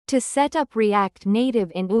To set up React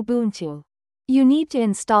Native in Ubuntu, you need to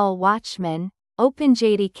install Watchman,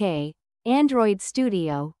 OpenJDK, Android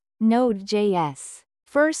Studio, Node.js.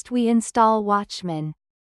 First we install Watchman.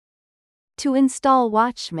 To install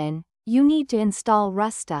Watchman, you need to install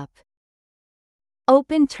Rustup.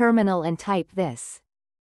 Open terminal and type this.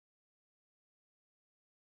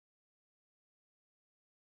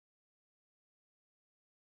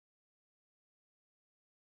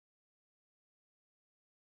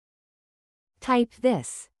 Type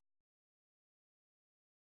this.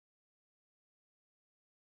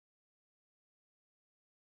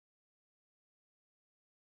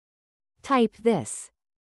 Type this.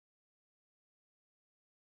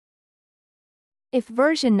 If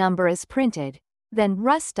version number is printed, then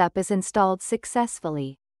Rustup is installed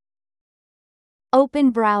successfully.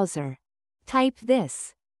 Open browser. Type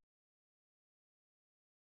this.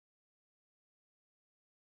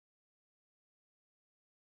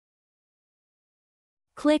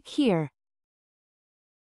 Click here.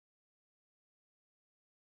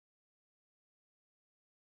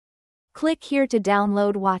 Click here to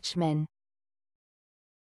download Watchman.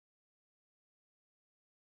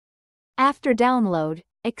 After download,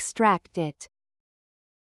 extract it.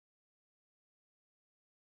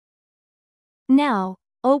 Now,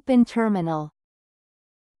 open terminal.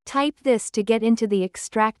 Type this to get into the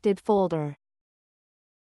extracted folder.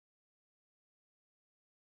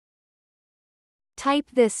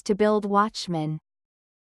 Type this to build Watchman.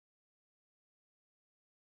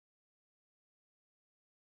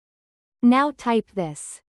 Now type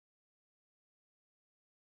this.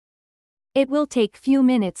 It will take few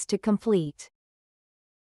minutes to complete.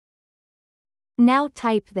 Now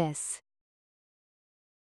type this.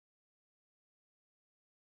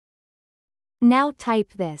 Now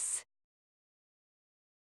type this.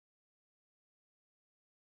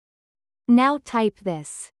 Now type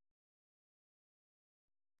this.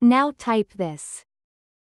 Now type this.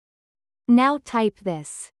 Now type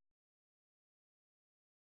this.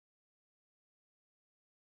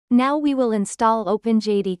 Now we will install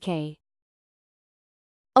OpenJDK.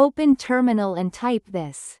 Open terminal and type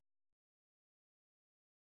this.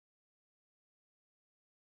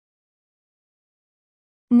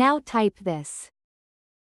 Now type this.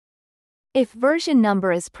 If version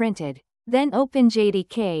number is printed, then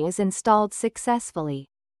OpenJDK is installed successfully.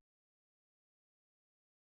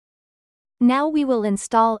 Now we will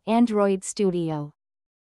install Android Studio.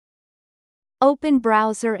 Open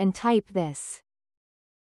browser and type this.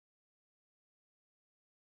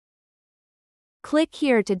 Click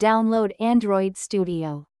here to download Android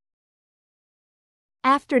Studio.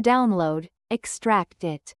 After download, extract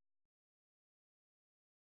it.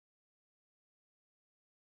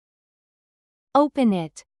 Open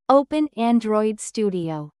it. Open Android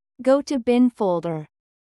Studio. Go to bin folder.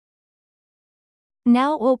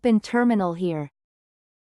 Now open terminal here.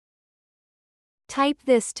 Type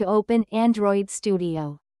this to open Android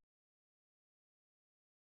Studio.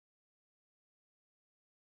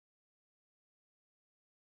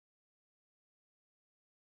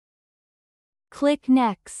 Click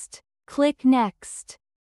Next. Click Next.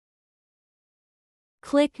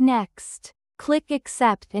 Click Next. Click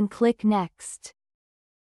Accept and click Next.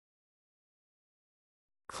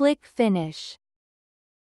 Click Finish.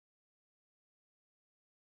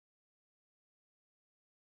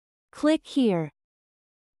 Click here.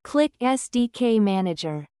 Click SDK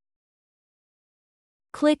Manager.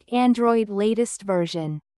 Click Android latest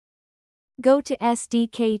version. Go to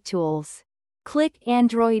SDK Tools. Click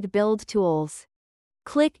Android Build Tools.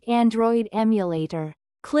 Click Android Emulator.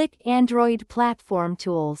 Click Android Platform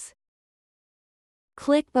Tools.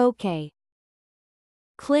 Click OK.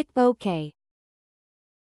 Click OK.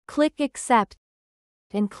 Click Accept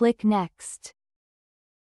and click Next.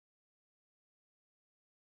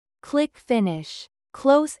 Click Finish.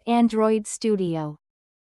 Close Android Studio.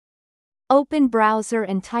 Open browser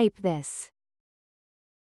and type this.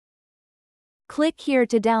 Click here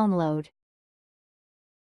to download.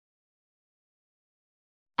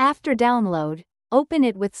 After download, open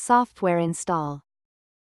it with software install.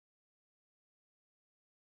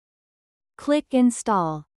 Click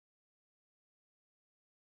Install.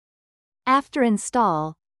 After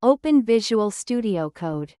install, open Visual Studio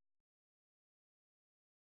Code.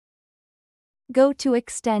 Go to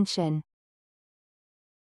Extension.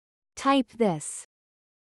 Type this.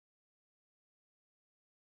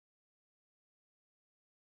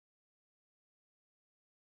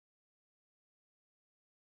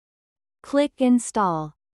 Click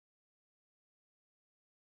Install.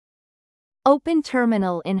 Open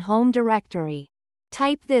terminal in Home Directory.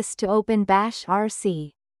 Type this to open Bash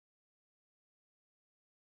RC.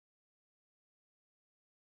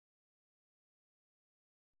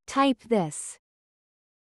 Type this.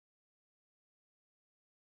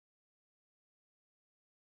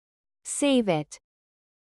 Save it.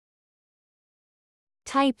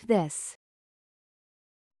 Type this.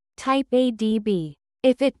 Type ADB.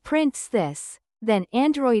 If it prints this, then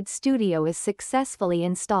Android Studio is successfully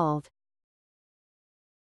installed.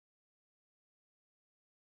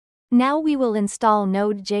 Now we will install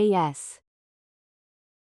Node.js.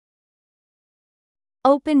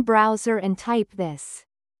 Open browser and type this.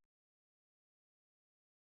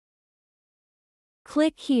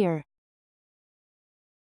 Click here.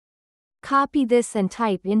 Copy this and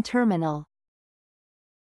type in terminal.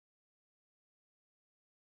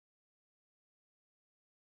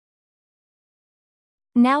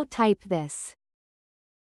 Now type this.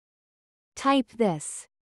 Type this.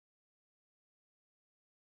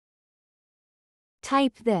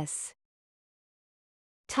 Type this.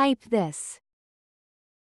 Type this.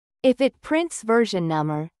 If it prints version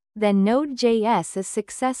number, then Node.js is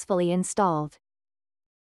successfully installed.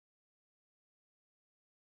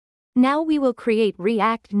 Now we will create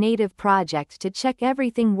React Native project to check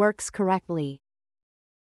everything works correctly.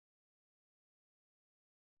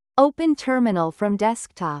 Open terminal from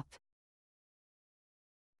desktop.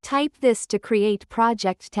 Type this to create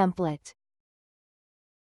project template.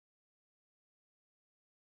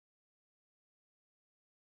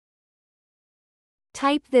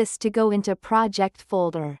 Type this to go into project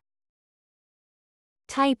folder.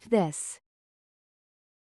 Type this.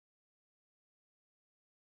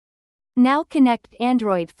 Now connect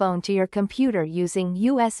Android phone to your computer using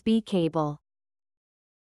USB cable.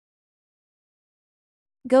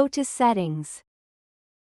 Go to Settings.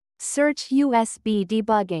 Search USB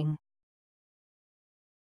debugging.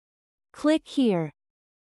 Click here.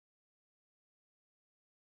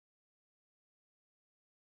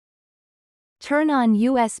 Turn on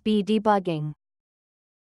USB debugging.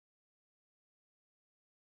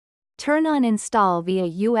 Turn on Install via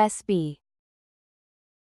USB.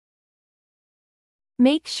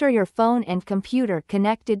 Make sure your phone and computer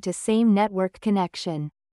connected to same network connection.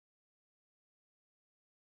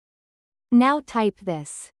 Now type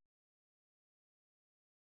this.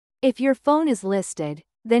 If your phone is listed,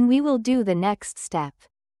 then we will do the next step.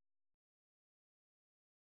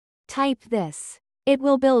 Type this. It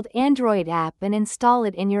will build Android app and install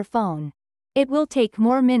it in your phone. It will take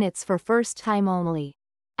more minutes for first time only.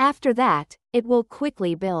 After that, it will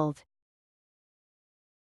quickly build.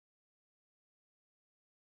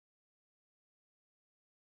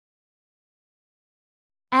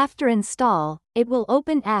 After install, it will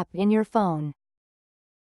open app in your phone.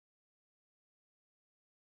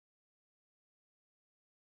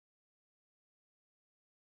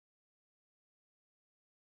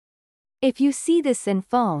 If you see this in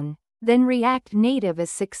phone, then React Native is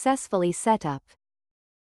successfully set up.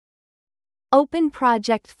 Open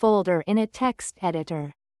project folder in a text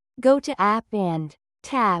editor. Go to App and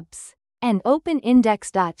Tabs, and open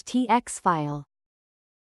index.txt file.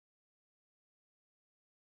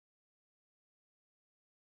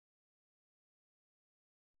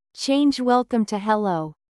 Change welcome to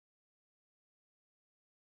hello.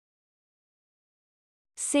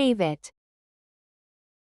 Save it.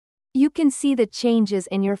 You can see the changes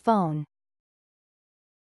in your phone.